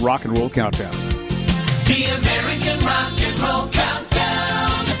American Rock and Roll Countdown. The American Rock and Roll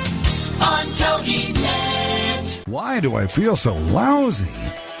Countdown on TogiNet. Why do I feel so lousy?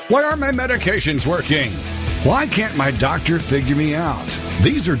 Why aren't my medications working? Why can't my doctor figure me out?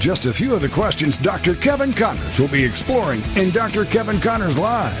 These are just a few of the questions Dr. Kevin Connors will be exploring in Dr. Kevin Connors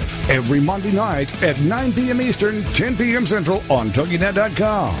Live every Monday night at 9 p.m. Eastern, 10 p.m. Central on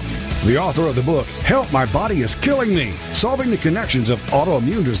TogiNet.com. The author of the book, Help My Body Is Killing Me, Solving the Connections of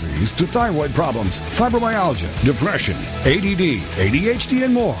Autoimmune Disease to Thyroid Problems, Fibromyalgia, Depression, ADD, ADHD,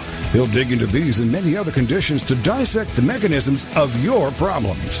 and more. He'll dig into these and many other conditions to dissect the mechanisms of your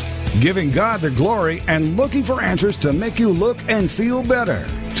problems, giving God the glory and looking for answers to make you look and feel better,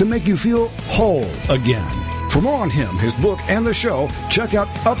 to make you feel whole again. For more on him, his book, and the show, check out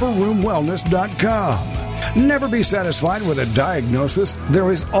UpperRoomWellness.com. Never be satisfied with a diagnosis.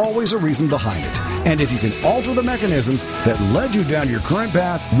 There is always a reason behind it. And if you can alter the mechanisms that led you down your current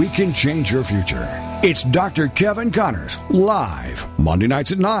path, we can change your future. It's Dr. Kevin Connors, live, Monday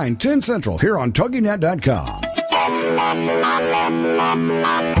nights at 9, 10 Central, here on TogiNet.com.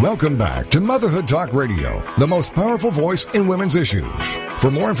 Welcome back to Motherhood Talk Radio, the most powerful voice in women's issues.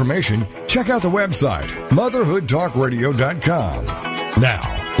 For more information, check out the website, motherhoodtalkradio.com.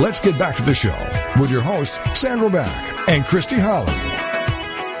 Now, let's get back to the show with your hosts, Sandra Beck and Christy Holly.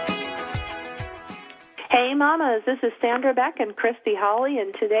 Hey, Mamas, this is Sandra Beck and Christy Holly,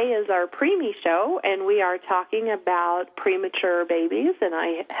 and today is our preemie show, and we are talking about premature babies, and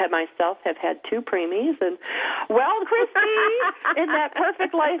I myself have had 2 preemies, and, well, Christy, in that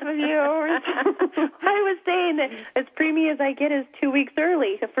perfect life of yours, I was saying that as preemie as I get is 2 weeks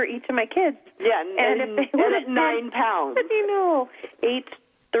early for each of my kids. Yeah, and at 9 pounds. You know,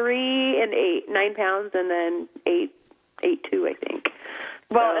 8'3" and 9 pounds, and then 8'2", I think.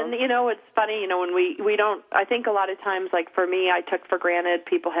 Well, and, you know, it's funny, you know, when we don't, I think a lot of times, like for me, I took for granted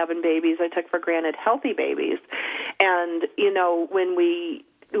people having babies. I took for granted healthy babies. And, you know, when we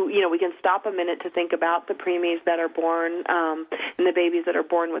can stop a minute to think about the preemies that are born and the babies that are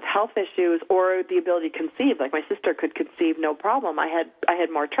born with health issues or the ability to conceive. Like my sister could conceive no problem. I had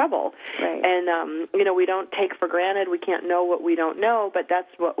more trouble. Right. And, you know, we don't take for granted. We can't know what we don't know, but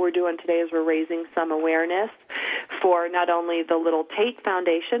that's what we're doing today is we're raising some awareness for not only the Little Tait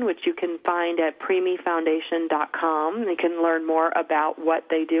Foundation, which you can find at preemiefoundation.com. You can learn more about what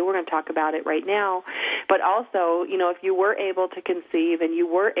they do. We're going to talk about it right now. But also, you know, if you were able to conceive and you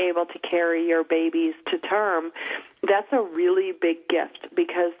were able to carry your babies to term, that's a really big gift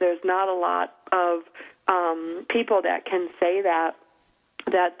because there's not a lot of people that can say that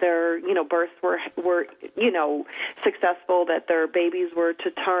their, you know, births were you know, successful, that their babies were to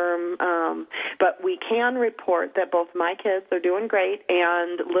term. But we can report that both my kids are doing great,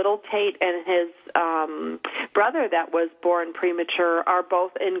 and Little Tait and his brother that was born premature are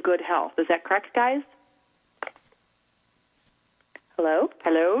both in good health. Is that correct, guys? Hello?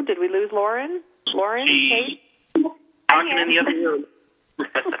 Hello? Did we lose Lauren? Lauren? Tait? Talking in the other room.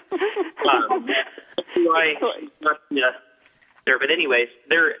 There, but anyways,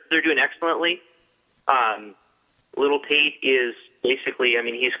 they're doing excellently. Little Tait is basically, I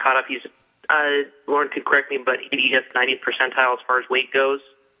mean, he's caught up. He's Lauren could correct me, but 80th, 90th percentile as far as weight goes.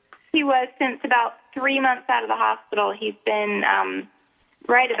 He was since about 3 months out of the hospital. He's been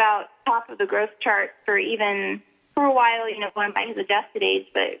right about top of the growth chart for a while, you know, going by his adjusted age,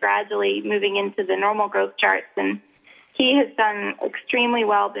 but gradually moving into the normal growth charts. And he has done extremely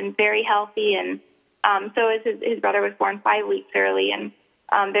well, been very healthy, and so is his brother was born 5 weeks early, and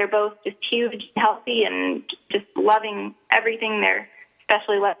they're both just huge, healthy, and just loving everything. They're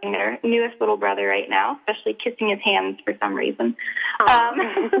especially loving their newest little brother right now, especially kissing his hands for some reason.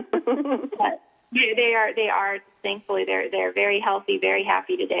 But they are thankfully they're very healthy, very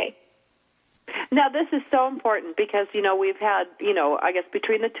happy today. Now, this is so important because, you know, we've had, you know, I guess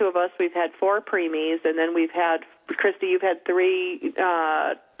between the two of us, we've had 4 preemies, and then we've had, Christy, you've had 3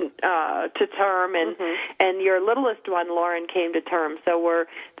 to term, and your littlest one, Lauren, came to term. So we're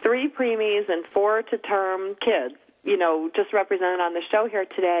 3 preemies and 4 to term kids, you know, just represented on the show here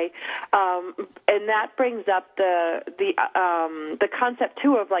today, and that brings up the concept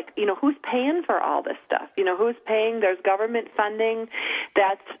too of, like, you know, who's paying for all this stuff? You know, who's paying? There's government funding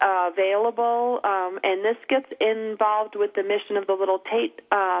that's available, and this gets involved with the mission of the Little Tait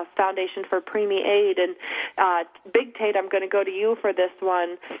Foundation for Preemie Aid. And Big Tait, I'm going to go to you for this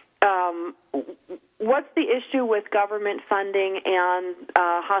one. What's the issue with government funding and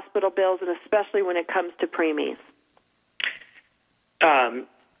hospital bills, and especially when it comes to preemies?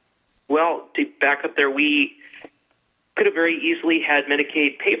 Well, to back up there, we could have very easily had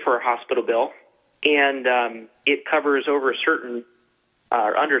Medicaid pay for a hospital bill, and it covers over a certain,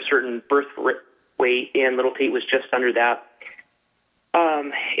 under a certain birth weight, and Little Tait was just under that.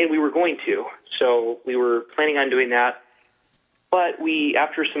 And we were going to, so we were planning on doing that. But we,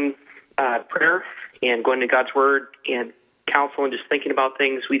 after some prayer and going to God's Word and counsel and just thinking about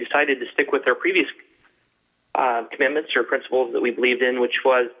things, we decided to stick with our previous commitments or principles that we believed in, which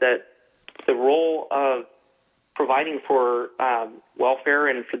was that the role of providing for welfare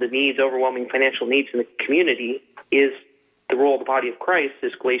and for the needs, overwhelming financial needs in the community, is the role of the body of Christ,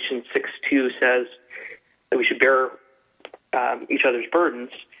 as Galatians 6:2 says that we should bear each other's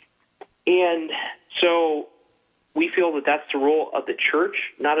burdens. And so we feel that that's the role of the church,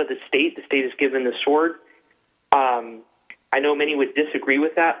 not of the state. The state is given the sword. I know many would disagree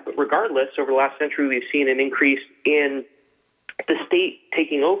with that, but regardless, over the last century, we've seen an increase in the state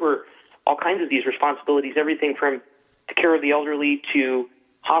taking over all kinds of these responsibilities, everything from the care of the elderly to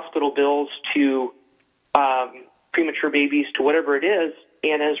hospital bills to premature babies to whatever it is.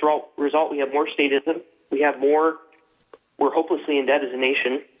 And as a result, we have more statism. We're hopelessly in debt as a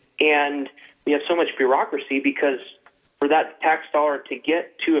nation. And we have so much bureaucracy because for that tax dollar to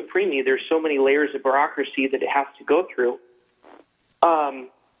get to a preemie, there's so many layers of bureaucracy that it has to go through.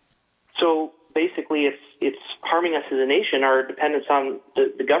 So basically, it's harming us as a nation, our dependence on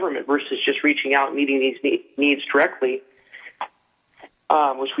the government versus just reaching out and meeting these needs directly,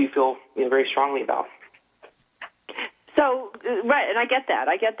 which we feel very strongly about. So, right, and I get that.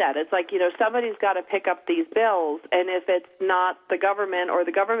 It's like, somebody's got to pick up these bills, and if it's not the government or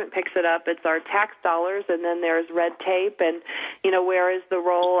the government picks it up, it's our tax dollars, and then there's red tape, and, where is the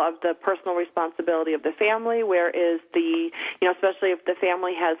role of the personal responsibility of the family? Where is the, especially if the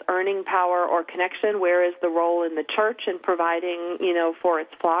family has earning power or connection, where is the role in the church in providing, for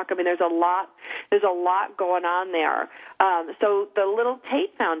its flock? I mean, there's a lot going on there. So the Little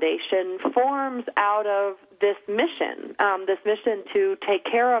Tait Foundation forms out of this mission to take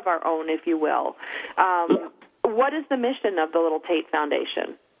care of our own, if you will. What is the mission of the Little Tait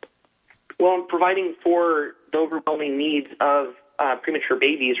Foundation? Well, providing for the overwhelming needs of premature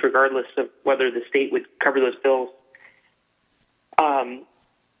babies, regardless of whether the state would cover those bills.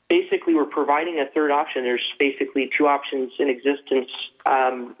 Basically, we're providing a third option. There's basically two options in existence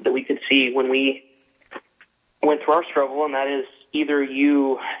that we could see when we went through our struggle, and that is either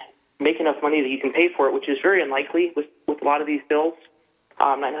you make enough money that you can pay for it, which is very unlikely with a lot of these bills.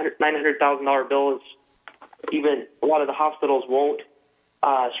 $900,000 bill is even a lot of the hospitals won't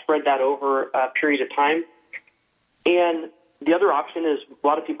spread that over a period of time. And the other option is a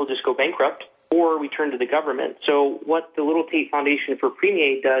lot of people just go bankrupt or we turn to the government. So what the Little Tait Foundation for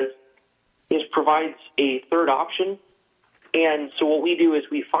Preemie does is provides a third option. And so what we do is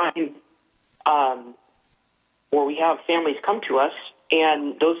we find or we have families come to us,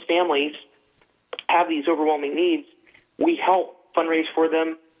 and those families have these overwhelming needs. We help fundraise for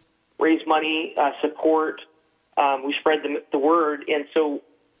them, raise money, support. We spread the word, and so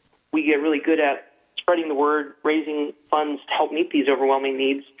we get really good at spreading the word, raising funds to help meet these overwhelming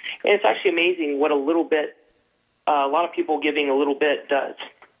needs. And it's actually amazing what a lot of people giving a little bit does.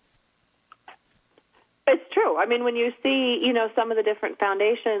 It's true. I mean, when you see, some of the different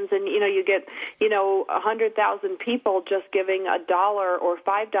foundations and, you get, 100,000 people just giving $1 or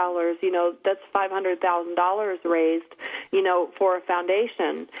 $5, that's $500,000 raised, for a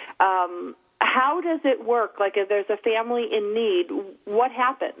foundation. How does it work? Like, if there's a family in need, what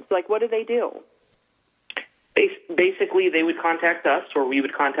happens? Like, what do they do? Basically, they would contact us or we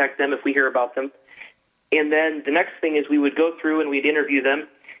would contact them if we hear about them. And then the next thing is we would go through and we'd interview them.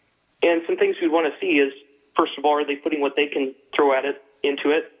 And some things we'd want to see is, first of all, are they putting what they can throw at it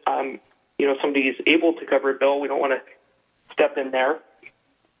into it? Somebody's able to cover a bill. We don't want to step in there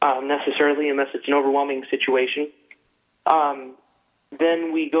necessarily unless it's an overwhelming situation.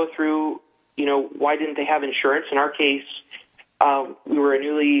 Then we go through, why didn't they have insurance? In our case, we were a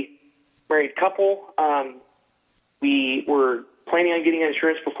newly married couple. We were planning on getting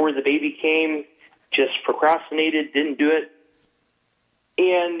insurance before the baby came, just procrastinated, didn't do it.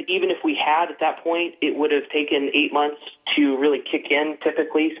 And even if we had at that point, it would have taken 8 months to really kick in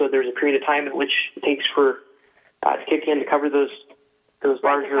typically. So there's a period of time in which it takes for to kick in to cover those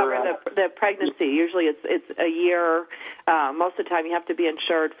larger... Right, to cover the pregnancy. Usually it's a year. Most of the time you have to be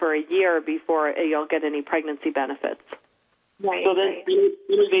insured for a year before you'll get any pregnancy benefits. Right. So then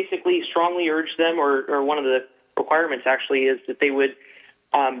we basically strongly urge them, or one of the requirements actually is that they would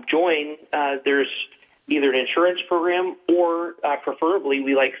join. There's either an insurance program or preferably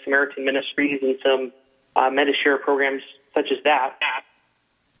we like Samaritan Ministries and some Medishare programs such as that.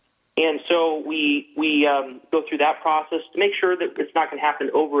 And so we go through that process to make sure that it's not going to happen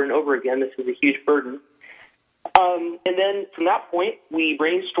over and over again. This is a huge burden. And then from that point, we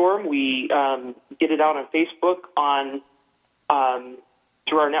brainstorm. We get it out on Facebook,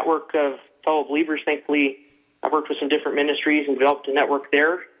 through our network of fellow believers. Thankfully, I've worked with some different ministries and developed a network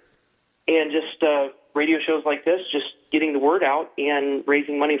there. And just radio shows like this, just getting the word out and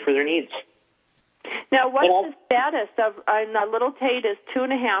raising money for their needs. Now, what's the status of Little Tait is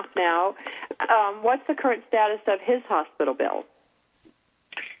 2.5 now. What's the current status of his hospital bill?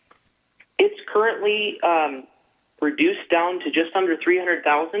 It's currently reduced down to just under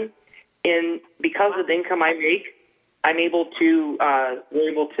 $300,000, and because of the income I make, we're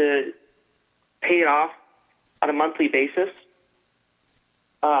able to pay it off on a monthly basis,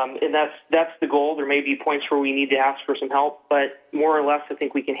 and that's the goal. There may be points where we need to ask for some help, but more or less, I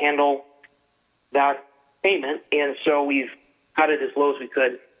think we can handle that payment, and so we've cut it as low as we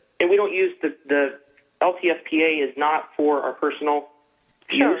could. And we don't use the LTFPA is not for our personal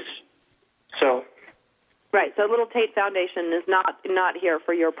use, so. Right, so Little Tait Foundation is not here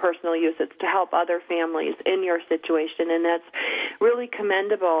for your personal use. It's to help other families in your situation, and that's really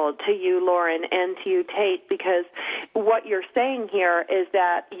commendable to you, Lauren, and to you, Tait, because what you're saying here is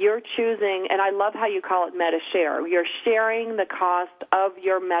that you're choosing, and I love how you call it meta-share. You're sharing the cost of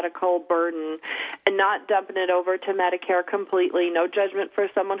your medical burden and not dumping it over to Medicare completely. No judgment for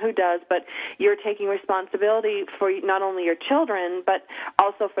someone who does, but you're taking responsibility for not only your children, but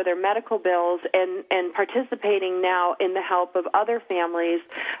also for their medical bills and participating now in the help of other families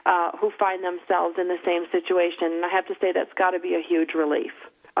who find themselves in the same situation. And I have to say that's got to be a huge relief.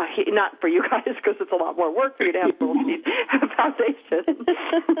 Not for you guys, because it's a lot more work for you to have a Little Tait Foundation.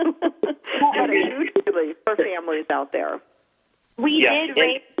 But a huge relief for families out there. We did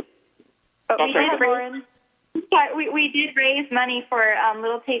raise money for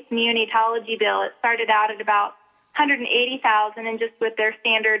Little Tait's neonatology bill. It started out at about $180,000, and just with their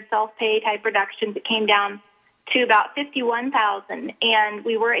standard self-pay type reductions, it came down to about $51,000, and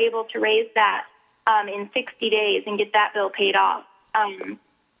we were able to raise that in 60 days and get that bill paid off.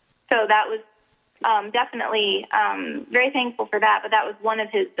 So that was definitely very thankful for that, but that was one of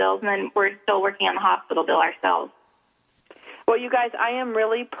his bills, and then we're still working on the hospital bill ourselves. Well, you guys, I am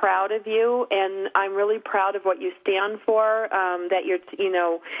really proud of you, and I'm really proud of what you stand for. That you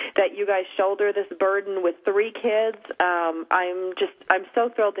guys shoulder this burden with 3 kids. I'm so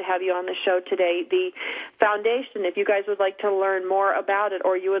thrilled to have you on the show today. The foundation, if you guys would like to learn more about it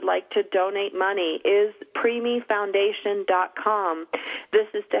or you would like to donate money, is preemiefoundation.com. This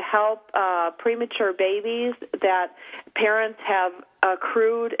is to help premature babies that parents have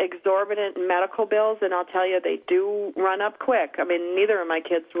accrued exorbitant medical bills, and I'll tell you, they do run up quick. I mean, neither of my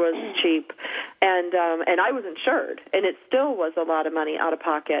kids was cheap, and I was insured, and it still was a lot of money out of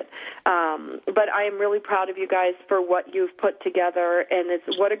pocket. But I am really proud of you guys for what you've put together, and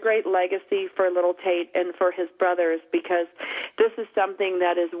what a great legacy for Little Tait and for his brothers, because this is something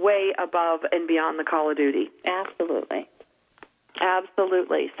that is way above and beyond the call of duty. Absolutely.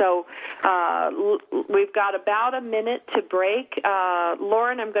 Absolutely. So we've got about a minute to break.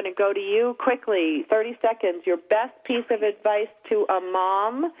 Lauren, I'm going to go to you quickly, 30 seconds. Your best piece of advice to a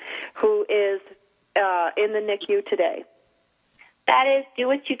mom who is in the NICU today. That is, do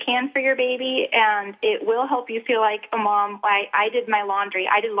what you can for your baby, and it will help you feel like a mom. I did my laundry.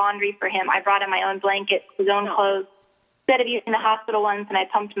 I did laundry for him. I brought in my own blankets, his own clothes, instead of using the hospital ones, and I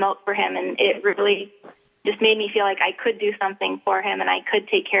pumped milk for him, and it really just made me feel like I could do something for him and I could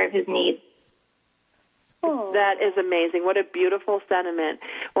take care of his needs. Oh. That is amazing. What a beautiful sentiment.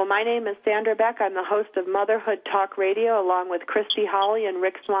 Well, my name is Sandra Beck. I'm the host of Motherhood Talk Radio along with Christy Holly and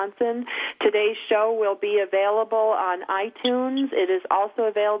Rick Swanson. Today's show will be available on iTunes. It is also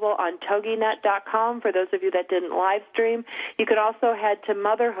available on TogiNet.com for those of you that didn't live stream. You can also head to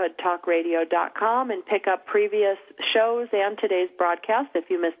MotherhoodTalkRadio.com and pick up previous shows and today's broadcast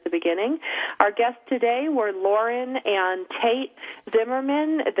if you missed the beginning. Our guests today were Lauren and Tait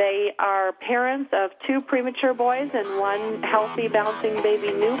Zimmerman. They are parents of 2 premature boys and 1 healthy, bouncing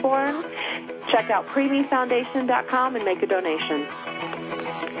baby newborn. Check out preemiefoundation.com and make a donation.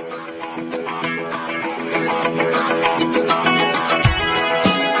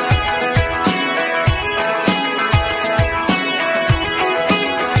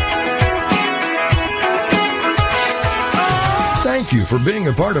 Thank you for being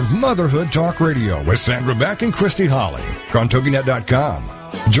a part of Motherhood Talk Radio with Sandra Beck and Christy Holly on TogiNet.com.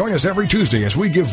 Join us every Tuesday as we give